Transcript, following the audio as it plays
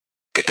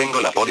Que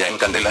tengo la polla en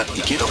candela y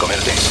quiero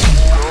comerte.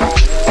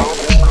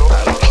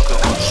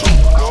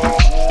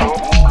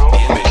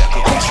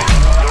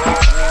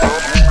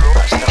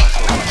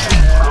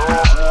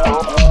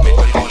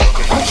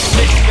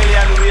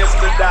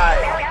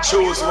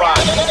 Choose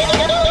one.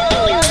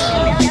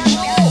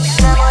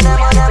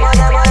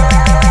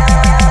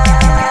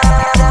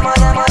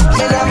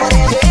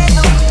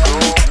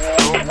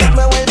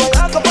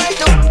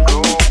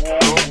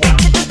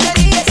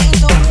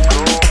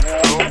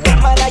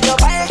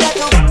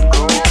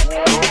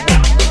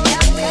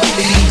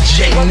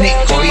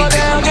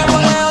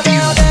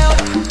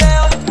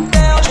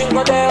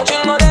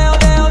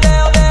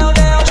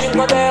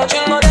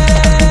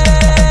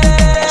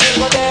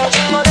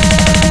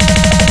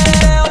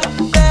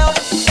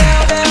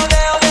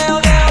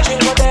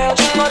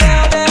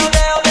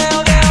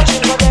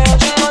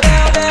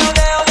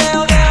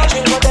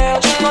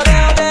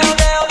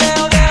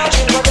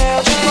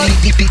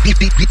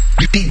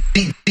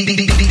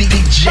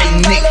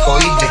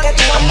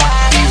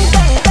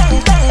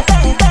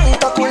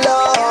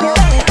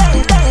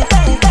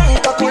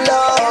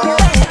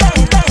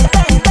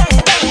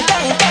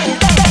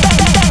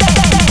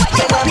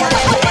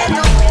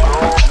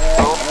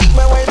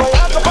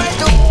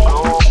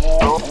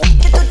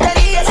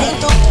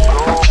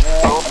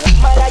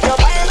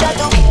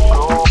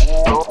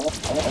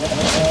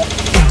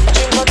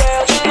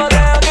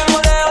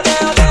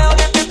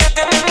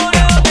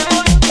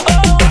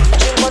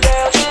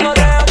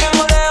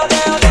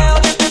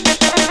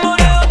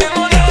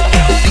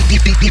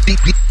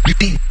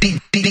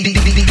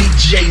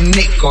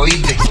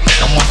 Oíste,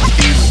 estamos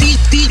activos.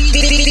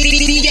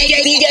 DJ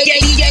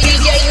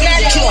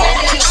Nacho,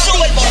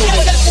 sube el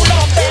volumen del culo.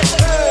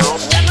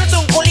 Ya no es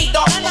un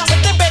culito, se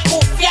te ve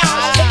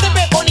cufiado, se te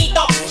ve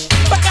bonito.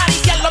 Pa'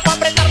 acariciarlo, pa'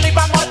 apretarlo y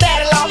pa'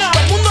 morderlo. Todo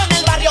el mundo en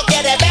el barrio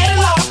quiere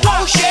verlo.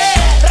 Oh shit,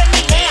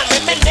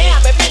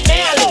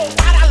 menéalo.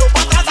 Páralo,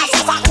 pa' atrás,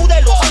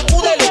 sacúdelo.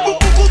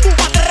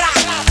 Pa' atrás,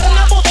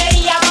 una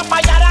botería va a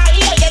fallar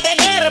ahí. Hay que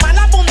tener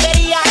mala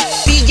puntería.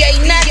 DJ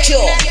Nacho,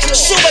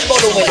 sube el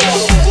volumen.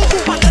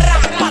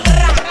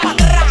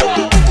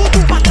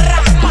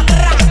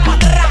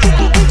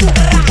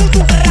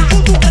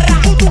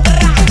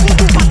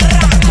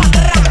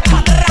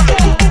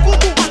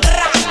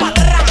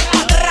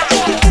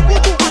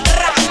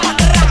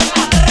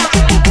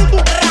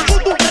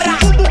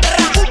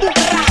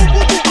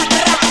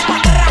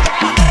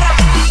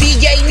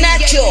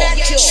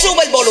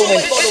 Sube el volumen.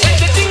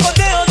 Este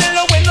chingoteo de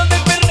lo bueno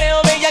del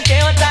perreo,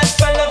 bellaqueo hasta el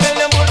suelo, que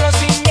le burro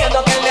sin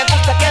miedo, que le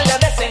gusta que le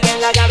besen, que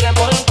la agarren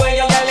por el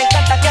cuello, que le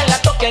encanta que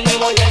la toquen y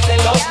volverse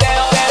los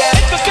dedos.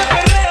 Esto es que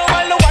perreo,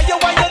 a lo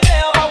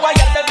guayoteo, pa'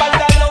 guayarte el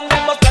pantalón,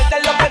 demostrarte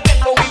lo que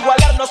tengo,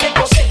 igualarnos es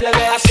imposible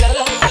de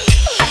hacerlo.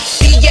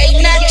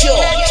 DJ Nacho,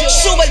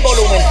 sube el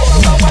volumen.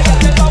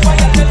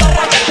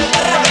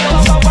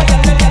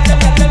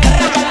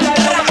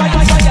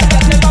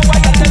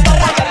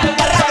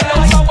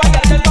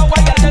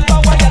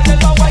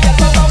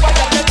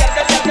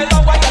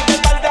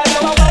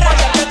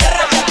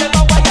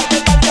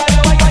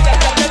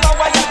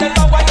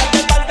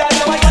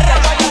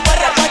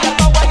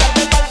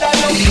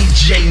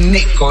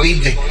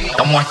 Oíste,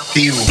 estamos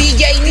activos.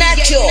 DJ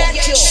Nacho,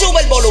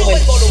 sube el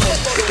volumen.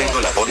 Que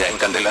tengo la polla en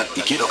candela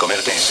y quiero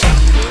comerte.